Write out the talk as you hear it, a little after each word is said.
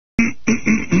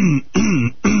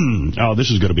Oh, this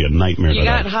is going to be a nightmare. You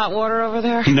got hot water over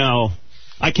there? No.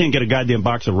 I can't get a goddamn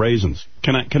box of raisins.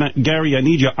 Can I, Gary, I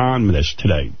need you on this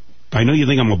today. I know you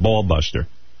think I'm a ball buster.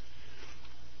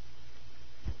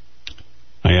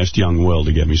 I asked young Will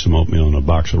to get me some oatmeal and a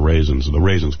box of raisins. The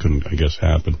raisins couldn't, I guess,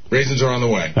 happen. Raisins are on the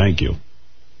way. Thank you.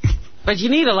 But you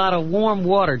need a lot of warm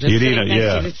water. Just sitting next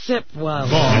to the sip. Wow.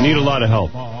 I need a lot of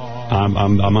help. I'm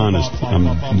honest. I'm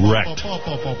wrecked.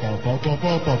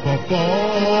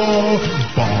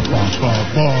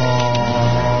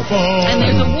 And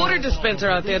there's a water dispenser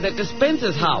out there that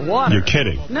dispenses hot water. You're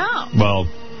kidding. No. Well,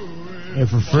 yeah,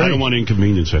 for free. I don't want to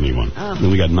inconvenience anyone. Oh.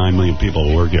 We got 9 million people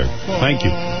who work here. Thank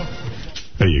you.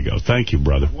 There you go. Thank you,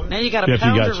 brother. Now you got a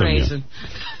pounder raisin.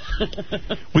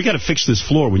 We got to fix this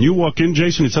floor. When you walk in,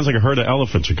 Jason, it sounds like a herd of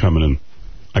elephants are coming in.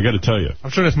 I got to tell you.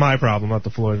 I'm sure that's my problem, not the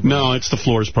floor's problem. No, it's the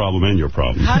floor's problem and your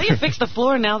problem. How do you fix the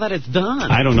floor now that it's done?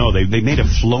 I don't know. They made a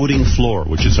floating floor,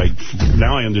 which is like,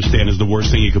 now I understand is the worst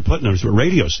thing you could put in a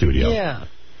radio studio. Yeah.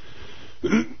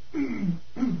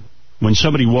 When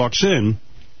somebody walks in,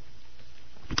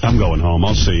 I'm going home.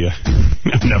 I'll see you.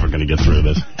 I'm never going to get through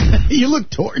this. You look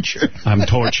tortured. I'm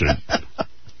tortured.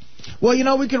 Well, you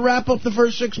know, we can wrap up the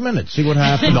first 6 minutes, see what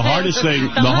happens. The hardest thing...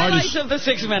 the highlights of the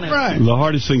 6 minutes. Right. The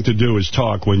hardest thing to do is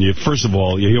talk when you, first of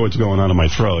all, you hear what's going on in my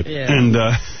throat. Yeah. And,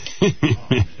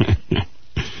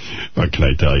 what can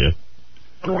I tell you?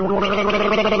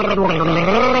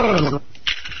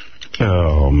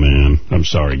 Oh, man. I'm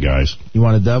sorry, guys. You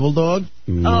want a devil dog?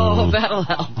 No, oh, that'll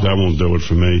help. That won't do it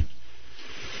for me.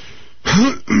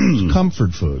 It's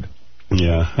comfort food.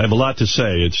 Yeah, I have a lot to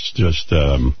say. It's just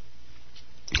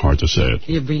hard to say it.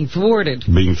 You're being thwarted.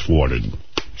 Being thwarted.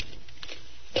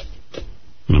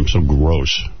 And I'm so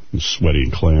gross and sweaty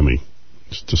and clammy.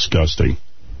 It's disgusting.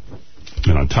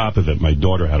 And on top of it, my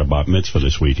daughter had a bat mitzvah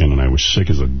this weekend, and I was sick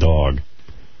as a dog.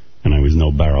 And I was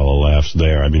no barrel of laughs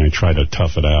there. I mean, I tried to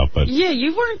tough it out, but... Yeah,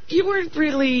 you weren't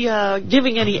really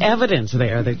giving any evidence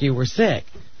there that you were sick.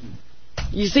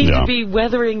 You seem to be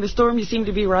weathering the storm. You seem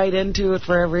to be right into it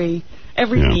for every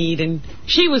need. And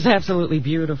she was absolutely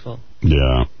beautiful.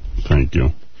 Yeah, thank you.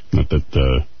 Not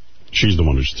that she's the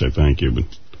one who should say thank you, but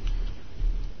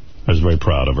I was very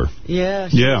proud of her. Yeah,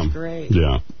 she was great.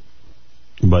 Yeah.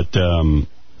 But,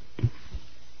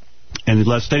 and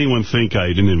lest anyone think I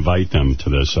didn't invite them to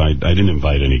this, I didn't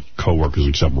invite any coworkers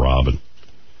except Robin.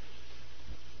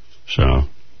 So,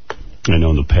 I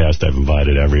know in the past I've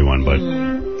invited everyone, but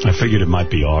I figured it might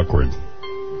be awkward.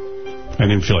 I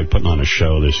didn't feel like putting on a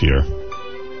show this year.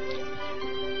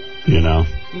 You know?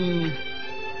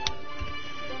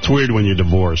 It's weird when you're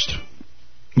divorced.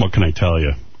 What can I tell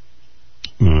you?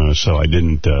 So I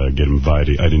didn't get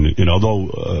invited. I didn't,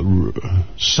 although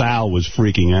Sal was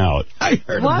freaking out. I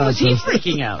heard Why was he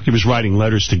freaking out? He was writing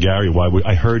letters to Gary.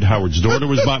 I heard Howard's daughter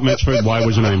was bat mitzvah. Why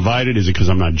wasn't I invited? Is it because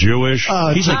I'm not Jewish?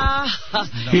 He's out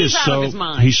of his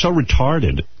mind. He's so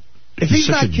retarded. If he's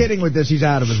not kidding with this, he's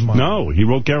out of his mind. No, he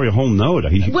wrote Gary a whole note.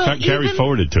 Gary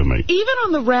forwarded it to me. Even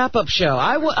on the wrap-up show,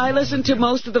 I listened to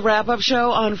most of the wrap-up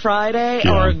show on Friday,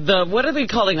 or what are they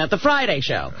calling that? The Friday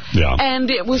show. Yeah.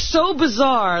 And it was so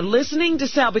bizarre listening to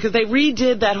Sal, because they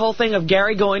redid that whole thing of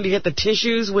Gary going to get the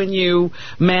tissues when you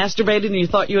masturbated and you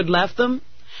thought you had left them.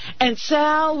 And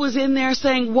Sal was in there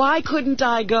saying, why couldn't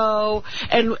I go?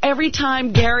 And every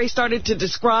time Gary started to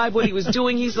describe what he was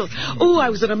doing, he said, oh, I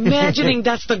was imagining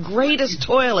that's the greatest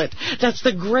toilet. That's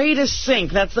the greatest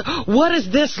sink. What does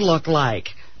this look like?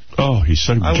 Oh, he's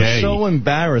so gay. I was so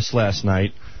embarrassed last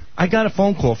night. I got a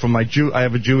phone call from I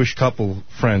have a Jewish couple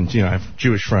friends. I have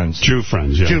Jewish friends. Jew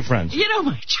friends, yeah. Jew friends. You know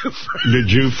my Jew friends. The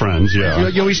Jew friends, yeah.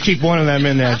 You always keep one of them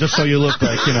in there just so you look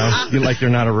like, like you're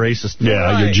not a racist. Yeah,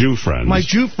 right. Your Jew friends. My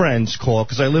Jew friends call,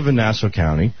 because I live in Nassau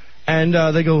County, and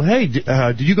they go, hey,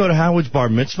 did you go to Howard's bar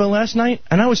mitzvah last night?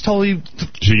 And I was totally...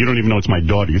 So you don't even know it's my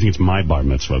daughter. You think it's my bar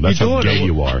mitzvah. That's how gay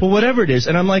you are. Well, whatever it is.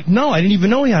 And I'm like, no, I didn't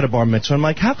even know he had a bar mitzvah. I'm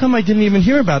like, how come I didn't even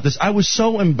hear about this? I was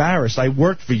so embarrassed. I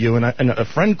worked for you, and a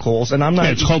friend calls, and I'm not...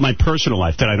 Yeah, it's called my personal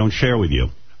life that I don't share with you.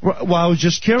 Well, I was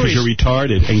just curious. Because you're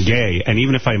retarded and gay, and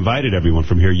even if I invited everyone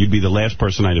from here, you'd be the last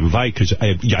person I'd invite, because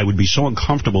I would be so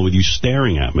uncomfortable with you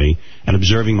staring at me and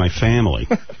observing my family.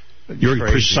 You're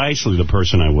precisely the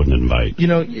person I wouldn't invite.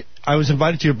 I was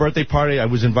invited to your birthday party. I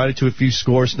was invited to a few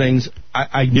Scores things.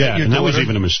 Yeah, and that was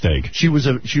even a mistake. She was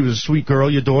a sweet girl,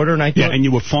 your daughter, and I thought... Yeah, and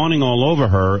you were fawning all over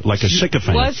her like a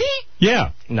sycophant. Was he?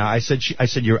 Yeah. No, I said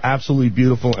you're absolutely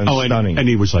beautiful and stunning. And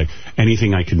he was like,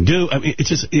 anything I can do. I mean, it's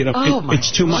just,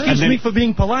 it's too much. Excuse me for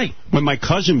being polite. When my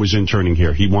cousin was interning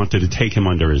here, he wanted to take him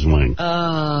under his wing.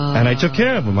 And I took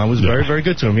care of him. I was very, very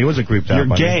good to him. He wasn't creeped out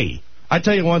by me. You're gay. I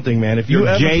tell you one thing, man. If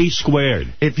You're gay squared.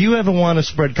 If you ever want to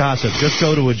spread gossip, just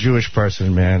go to a Jewish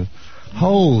person, man.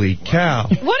 Holy cow.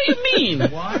 What do you mean?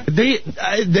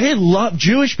 They love,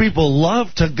 Jewish people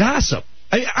love to gossip.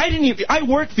 I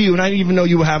worked for you, and I didn't even know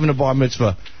you were having a bar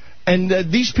mitzvah. And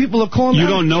these people are calling You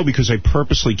don't know because I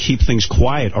purposely keep things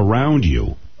quiet around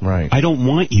you. Right. I don't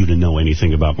want you to know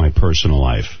anything about my personal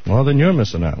life. Well, then you're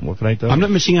missing out. What can I tell you? I'm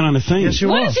not missing out on a thing. Yes, you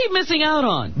are. What is he missing out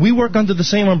on? We work under the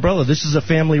same umbrella. This is a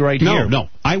family here. No.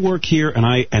 I work here, and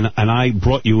I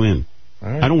brought you in.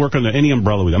 Right. I don't work under any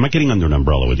umbrella with you. I'm not getting under an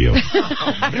umbrella with you.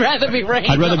 I'd rather be rained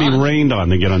on. I'd rather be rained on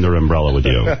than get under an umbrella with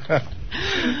you.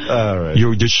 All right.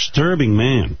 You're a disturbing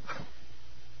man.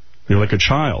 You're like a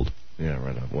child. Yeah,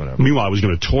 right on. Whatever. Meanwhile, I was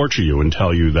going to torture you and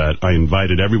tell you that I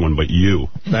invited everyone but you.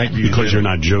 Thank you. Because you're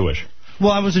not Jewish.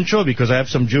 Well, I wasn't sure because I have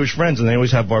some Jewish friends and they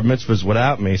always have bar mitzvahs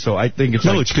without me, so I think it's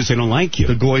it's because they don't like you.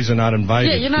 The goys are not invited.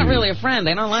 Yeah, you're not really a friend.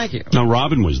 They don't like you. No,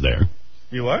 Robin was there.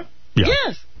 You are? Yeah.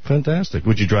 Yes. Fantastic.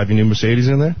 Would you drive your new Mercedes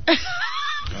in there?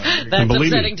 That's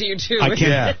upsetting to you, too. I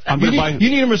can't. Yeah. You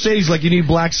need a Mercedes like you need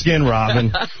black skin,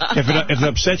 Robin. If it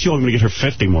upsets you, I'm going to get her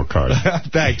 50 more cars.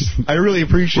 Thanks. I really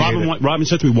appreciate it. Robin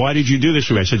said to me, why did you do this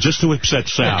for me? I said, just to upset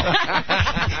Sal.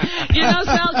 You know,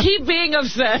 Sal, keep being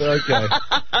upset. Okay.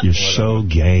 You're so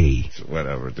gay.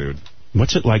 Whatever, dude.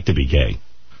 What's it like to be gay?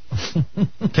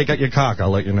 Take out your cock,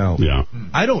 I'll let you know. Yeah.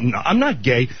 I don't know. I'm not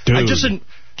gay. Dude.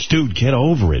 Dude, get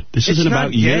over it. This isn't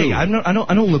about gay. you. I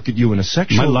don't look at you in a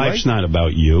sexual way. My life's not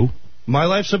about you. My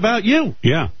life's about you.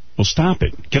 Yeah. Well, stop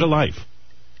it. Get a life.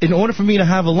 In order for me to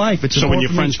have a life, it's so when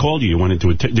your friends called you went into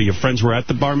it. Your friends were at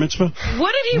the bar mitzvah?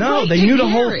 What did he No, they knew the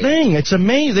whole thing. It's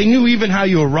amazing. They knew even how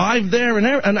you arrived there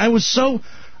and I was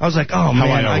like, oh,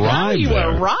 man. How you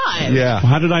arrived? Yeah.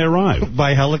 How did I arrive?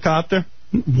 By helicopter.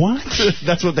 What?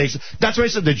 That's what they said. That's why I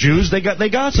said the Jews, they got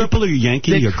people are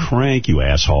yanking your crank, you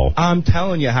asshole. I'm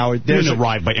telling you, Howard. You didn't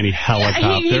arrive by any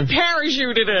helicopter. He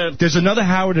parachuted in. There's another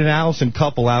Howard and Allison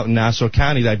couple out in Nassau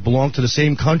County that belong to the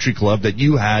same country club that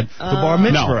you had the bar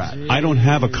mitzvah at. I don't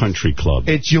have a country club.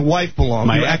 It's your wife belongs.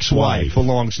 My your ex-wife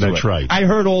belongs to it. That's right. I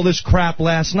heard all this crap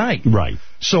last night. Right.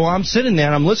 So I'm sitting there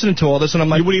and I'm listening to all this and I'm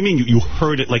like... What do you mean? You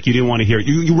heard it like you didn't want to hear it.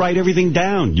 You write everything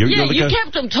down. You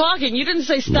kept them talking. You didn't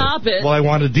say stop it. Well, I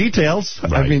wanted details.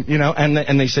 Right. I mean,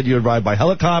 and they said you arrived by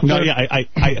helicopter. No, yeah,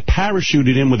 I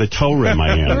parachuted in with a Torah in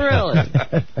my hand.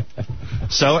 Really?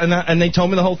 So, and they told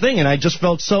me the whole thing and I just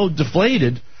felt so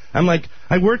deflated. I'm like,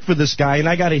 I worked for this guy and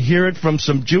I got to hear it from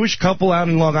some Jewish couple out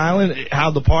in Long Island,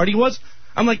 how the party was.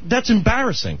 I'm like, that's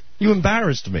embarrassing. You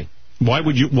embarrassed me. Why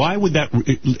would that,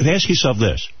 ask yourself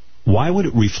this, why would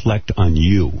it reflect on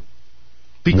you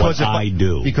because what I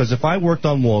do? Because if I worked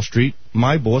on Wall Street,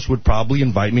 my boss would probably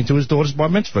invite me to his daughter's bar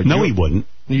mitzvah. No, he wouldn't.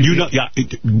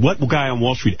 What guy on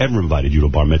Wall Street ever invited you to a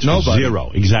bar mitzvah? Nobody. Zero,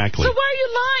 exactly. So why are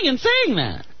you lying and saying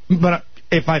that? But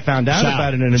if I found out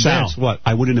about it in advance, what?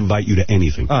 I wouldn't invite you to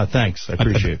anything. Oh, thanks. I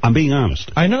appreciate it. I'm being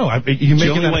honest. I know. You're making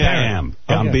the only way I am.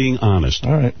 Okay. I'm being honest.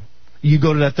 All right. You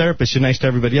go to that therapist, you're nice to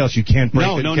everybody else. You can't break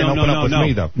it. Open up with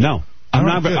me, though. No.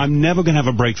 I'm never going to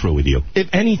have a breakthrough with you. If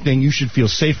anything, you should feel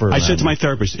safer around I said to my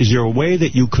therapist, is there a way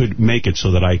that you could make it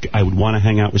so that I would want to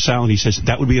hang out with Sal? And he says,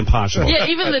 that would be impossible. Yeah,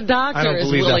 even the doctor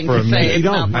is willing to say it's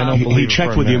not possible. He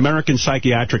checked with the American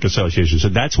Psychiatric Association,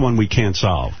 said that's one we can't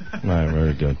solve. All right,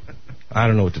 very good. I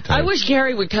don't know what to tell you. I wish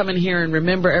Gary would come in here and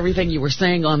remember everything you were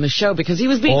saying on the show, because he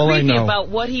was being creepy about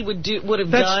what he would have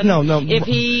done if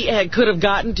he could have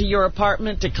gotten to your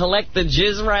apartment to collect the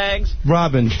jizz rags.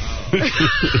 Robin.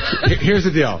 Here's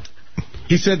the deal.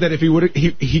 He said that if he would,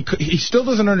 he still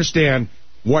doesn't understand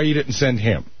why you didn't send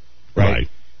him. Right.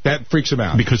 That freaks him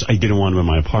out. Because I didn't want him in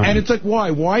my apartment. And it's like,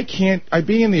 why? Why can't I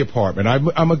be in the apartment?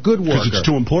 I'm a good worker. Because it's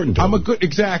too important to him.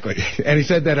 Exactly. And he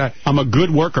said that... I'm a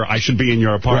good worker. I should be in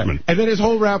your apartment. Right. And then his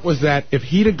whole rap was that if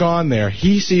he'd have gone there,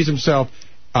 he sees himself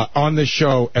on this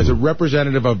show as a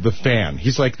representative of the fan.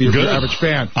 He's like the average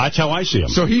fan. That's how I see him.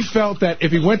 So he felt that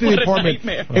if he went to the apartment,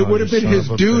 it would have been his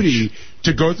duty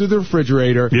to go through the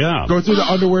refrigerator, go through the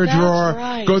underwear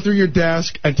drawer, go through your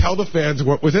desk, and tell the fans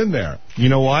what was in there. You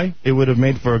know why? It would have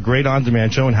made for a great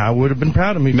on-demand show, and Howard would have been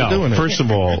proud of me for doing it. First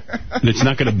of all, it's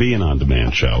not going to be an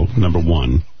on-demand show, number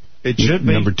one. It should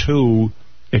be. Number two,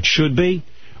 it should be.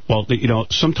 Well,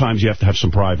 sometimes you have to have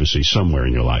some privacy somewhere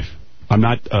in your life. I'm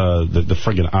not the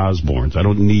friggin' Osbournes. I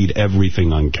don't need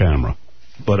everything on camera.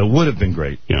 But it would have been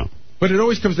great. Yeah. But it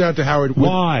always comes down to Howard.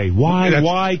 Why?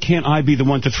 Why can't I be the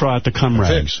one to throw out the cum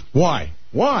rags? Why?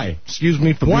 Excuse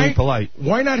me for being polite.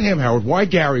 Why not him, Howard? Why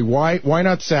Gary? Why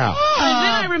not Sal? And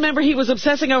then I remember he was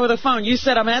obsessing over the phone. You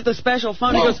said, I'm at the special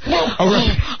phone. He goes,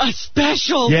 A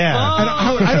special Yeah. phone.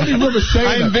 I don't even remember saying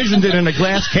that. I envisioned it in a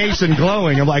glass case and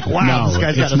glowing. I'm like, wow, No, this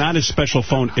guy's got it's not a special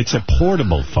phone. It's a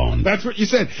portable phone. That's what you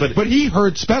said. But he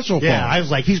heard special phone. Yeah, I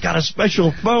was like, he's got a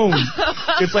special phone.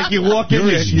 It's like you walk in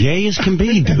You're there. as gay as can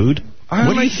be, dude.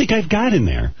 What do you think I've got in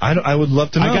there? I would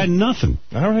love to know. I got nothing.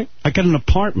 All right. I got an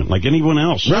apartment like anyone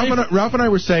else. Ralph and I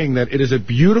were saying that it is a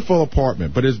beautiful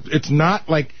apartment, but it's not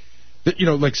like,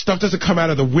 like stuff doesn't come out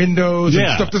of the windows and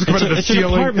stuff doesn't come out of the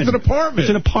ceiling. It's an apartment. It's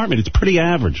an apartment. It's pretty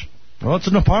average. Well, it's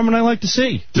an apartment I like to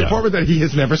see. It's an apartment that he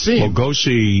has never seen. Well, go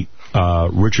see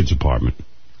Richard's apartment.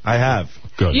 I have.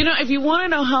 Good. You know, if you want to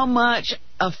know how much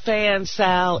a fan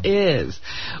Sal is,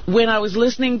 when I was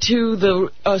listening to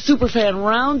the Superfan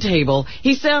Roundtable,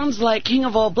 he sounds like King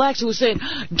of All Blacks, who was saying,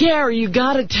 Gary, you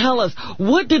got to tell us,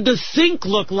 what did the sink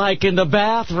look like in the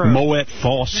bathroom? Moet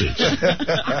faucets.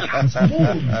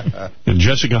 And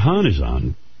Jessica Hahn is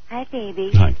on. Hi,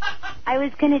 baby. Hi. I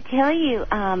was going to tell you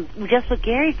just what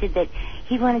Gary did, that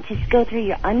he wanted to go through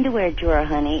your underwear drawer,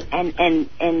 honey,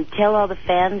 and tell all the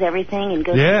fans everything and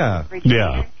go through the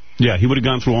refrigerator. Yeah, he would have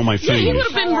gone through all my things. Yeah, he would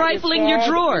have been rifling your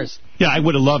drawers. Yeah, I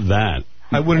would have loved that.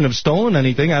 I wouldn't have stolen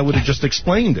anything. I would have just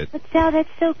explained it. But, Sal, that's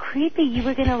so creepy. You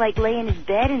were going to, lay in his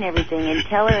bed and everything and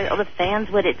tell all the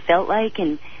fans what it felt like,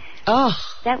 and... Oh,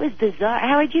 that was bizarre.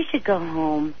 Howard, you should go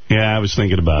home. Yeah, I was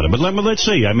thinking about it. But let's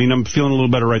see. I mean, I'm feeling a little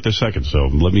better right this second, so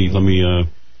let me Well,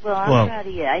 I'm proud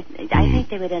of you. I think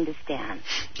they would understand.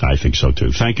 I think so,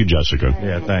 too. Thank you, Jessica.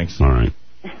 Yeah, thanks. All right.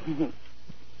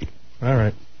 All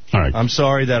right. All right. I'm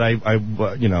sorry that I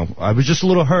was just a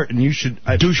little hurt, and you should...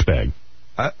 Douchebag.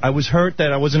 I was hurt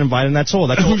that I wasn't invited, and that's all.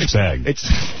 That's all. Douchebag.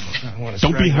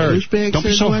 Don't be hurt. Don't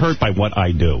be so hurt by what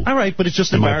I do. All right, but it's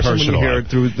just embarrassing when you hear it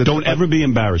through the... Don't ever be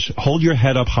embarrassed. Hold your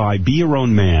head up high. Be your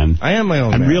own man. I am my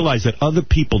own man. And realize that other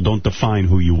people don't define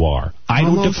who you are. I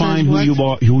don't define who you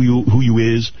are, who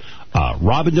you is.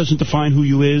 Robin doesn't define who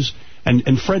you is,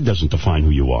 and Fred doesn't define who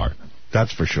you are.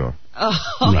 That's for sure.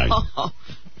 Right.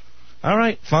 All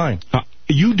right, fine.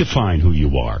 You define who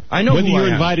you are. I know whether who I am.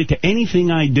 you're invited to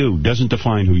anything I do doesn't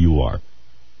define who you are.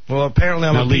 Well, apparently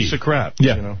I'm a piece of crap.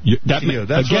 Yeah. That's what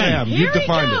I am. Here you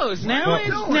defined he goes. it.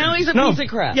 Now he's a piece of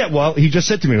crap. Yeah, well, he just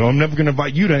said to me, I'm never going to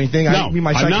invite you to anything.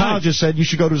 My psychologist said you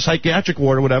should go to a psychiatric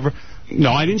ward or whatever.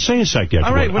 No, I didn't say a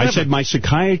psychiatric ward. Whatever. I said my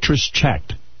psychiatrist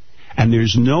checked, and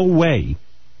there's no way.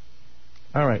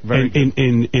 All right. Well,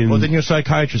 then your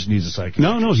psychiatrist needs a psychiatrist.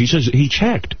 No, he says he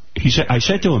checked. I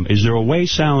said to him, is there a way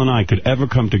Sal and I could ever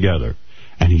come together?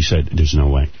 And he said, there's no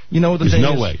way. You know what the thing is?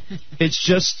 There's no way. It's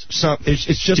just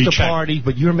a party,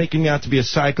 but you're making me out to be a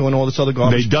psycho and all this other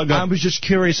garbage. I was just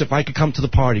curious if I could come to the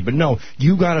party, but no,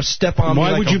 you got to step on me.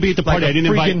 Why would you be at the party? I didn't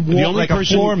invite the only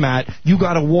person. A floor mat. You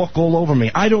got to walk all over me.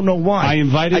 I don't know why. I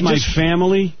invited my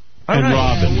family and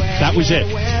Robin. That was it.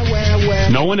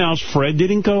 No one else. Fred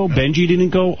didn't go. Benji didn't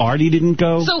go. Artie didn't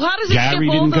go. So how does he skip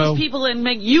all those people and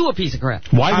make you a piece of crap?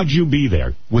 Why would you be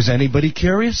there? Was anybody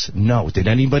curious? No. Did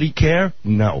anybody care?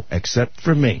 No, except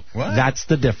for me. What? That's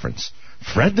the difference.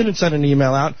 Fred didn't send an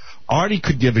email out. Artie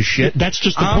could give a shit. That's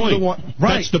just the point.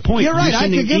 Right. That's the point. You're right. I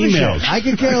could give emails. A shit. I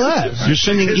could care less. You're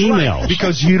sending emails. Right.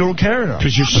 Because you don't care enough.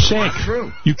 Because you're sick.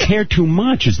 True. You care too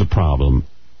much is the problem.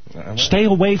 Stay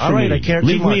away from me. I care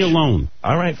Leave too much. me alone.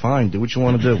 All right, fine. Do what you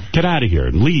want to do. Get out of here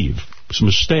and leave. It's a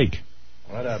mistake.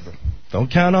 Whatever.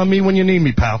 Don't count on me when you need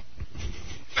me, pal.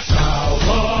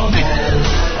 Wow.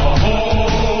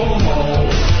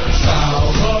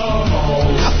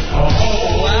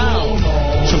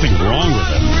 Something wrong with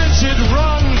him. Richard,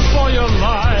 run for your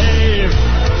life.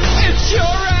 It's your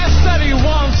ass that he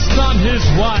wants, not his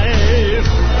wife.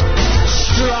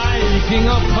 Striking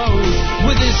a pose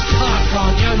with his cock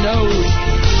on your nose.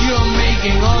 You're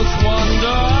making us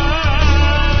wonder.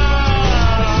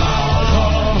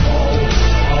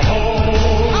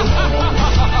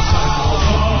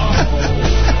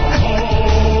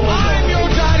 I'm your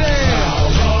daddy.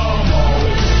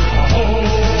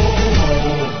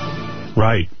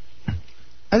 Right.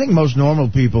 I think most normal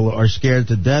people are scared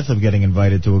to death of getting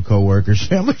invited to a coworker's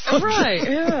family function. Right,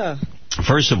 yeah.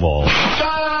 First of all,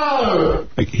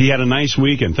 he had a nice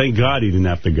weekend. Thank God he didn't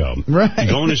have to go. Right.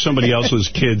 Going to somebody else's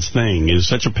kid's thing is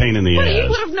such a pain in the ass. But he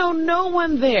would have known no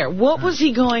one there. What was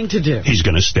he going to do? He's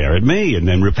going to stare at me and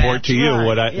then report to you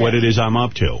what it is I'm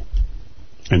up to.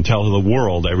 And tell the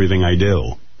world everything I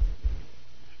do.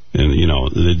 And, you know,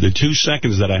 the 2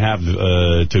 seconds that I have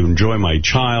to enjoy my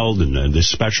child and this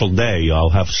special day, I'll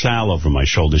have Sal over my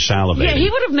shoulder salivating. Yeah, he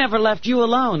would have never left you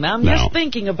alone. I'm just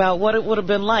thinking about what it would have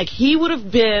been like. It would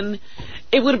have been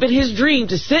his dream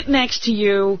to sit next to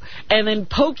you and then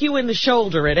poke you in the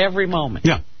shoulder at every moment.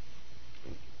 Yeah.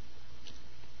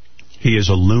 He is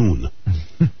a loon.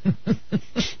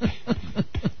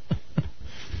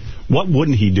 What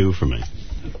wouldn't he do for me?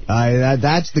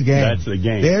 That's the game. That's the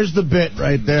game. There's the bit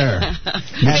right there.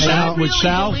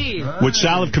 Would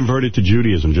Sal have converted to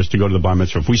Judaism just to go to the bar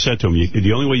mitzvah? If we said to him,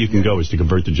 the only way you can go is to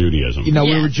convert to Judaism. You know,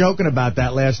 we were joking about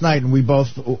that last night, and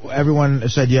everyone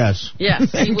said yes.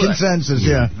 Yes, he would. Consensus,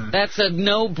 yeah. That's a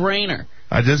no-brainer.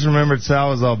 I just remembered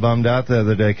Sal was all bummed out the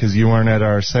other day because you weren't at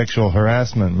our sexual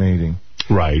harassment meeting.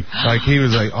 Right. Like, he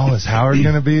was like, oh, is Howard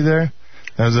going to be there?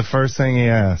 That was the first thing he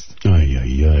asked. Ay,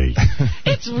 ay, ay.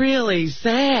 It's really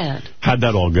sad. How'd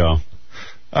that all go?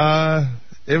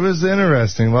 It was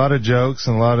interesting. A lot of jokes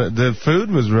and the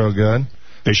food was real good.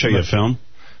 They show you a film?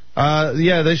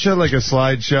 Yeah, they showed like a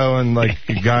slideshow and like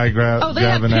a guy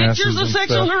grabbing asses. Pictures of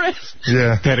sexual harassment?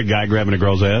 Yeah. They had a guy grabbing a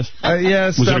girl's ass? Yeah,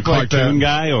 was it a cartoon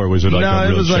guy or was it like a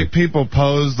real it was like people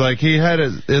posed. Like he had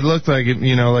it looked like,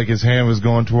 like his hand was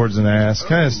going towards an ass.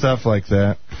 Kind of stuff like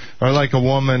that. Or like a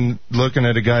woman looking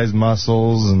at a guy's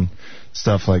muscles and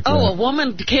stuff like that. Oh, a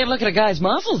woman can't look at a guy's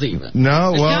muscles even.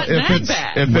 No,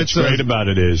 what's great about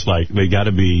it is like they got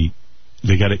to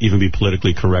even be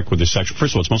politically correct with the sexual.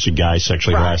 First of all, it's mostly guys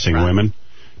sexually harassing women.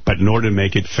 But in order to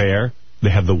make it fair, they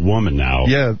have the woman now.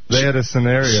 Yeah, they had a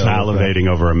scenario. Salivating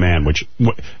over a man,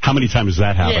 how many times does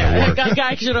that happen at work? Yeah, a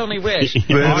guy should only wish.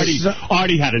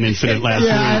 Artie had an incident last week.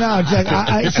 Yeah, I know.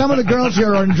 Exactly. Some of the girls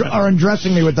here are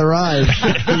undressing me with their eyes.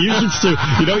 You should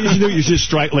do? You should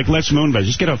strike, like Les Moonves.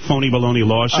 Just get a phony baloney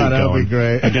lawsuit going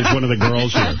against one of the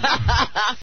girls here.